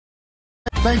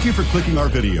Thank you for clicking our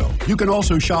video. You can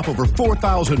also shop over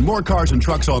 4,000 more cars and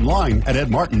trucks online at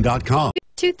edmartin.com.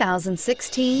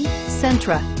 2016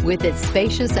 Sentra. With its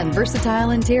spacious and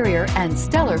versatile interior and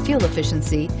stellar fuel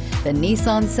efficiency, the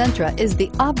Nissan Sentra is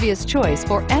the obvious choice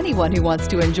for anyone who wants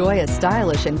to enjoy a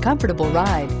stylish and comfortable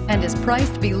ride and is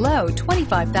priced below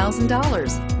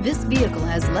 $25,000. This vehicle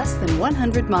has less than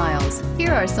 100 miles.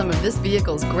 Here are some of this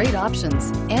vehicle's great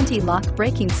options: anti-lock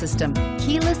braking system,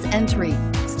 keyless entry,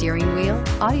 steering wheel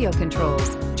audio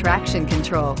controls, traction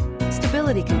control,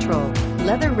 stability control,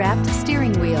 leather-wrapped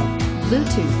steering wheel,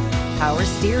 Bluetooth, power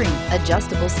steering,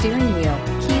 adjustable steering wheel,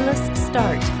 keyless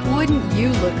start. Wouldn't you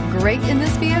look great in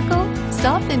this vehicle?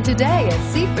 Stop in today and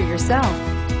see for yourself.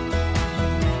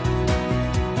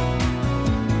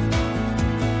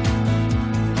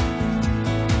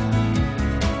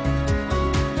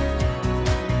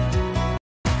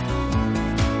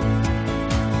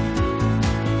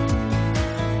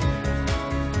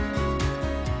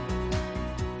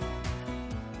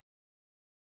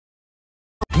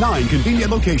 Nine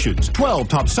convenient locations, 12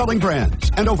 top-selling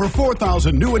brands, and over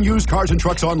 4,000 new and used cars and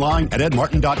trucks online at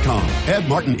edmartin.com. Ed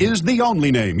Martin is the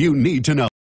only name you need to know.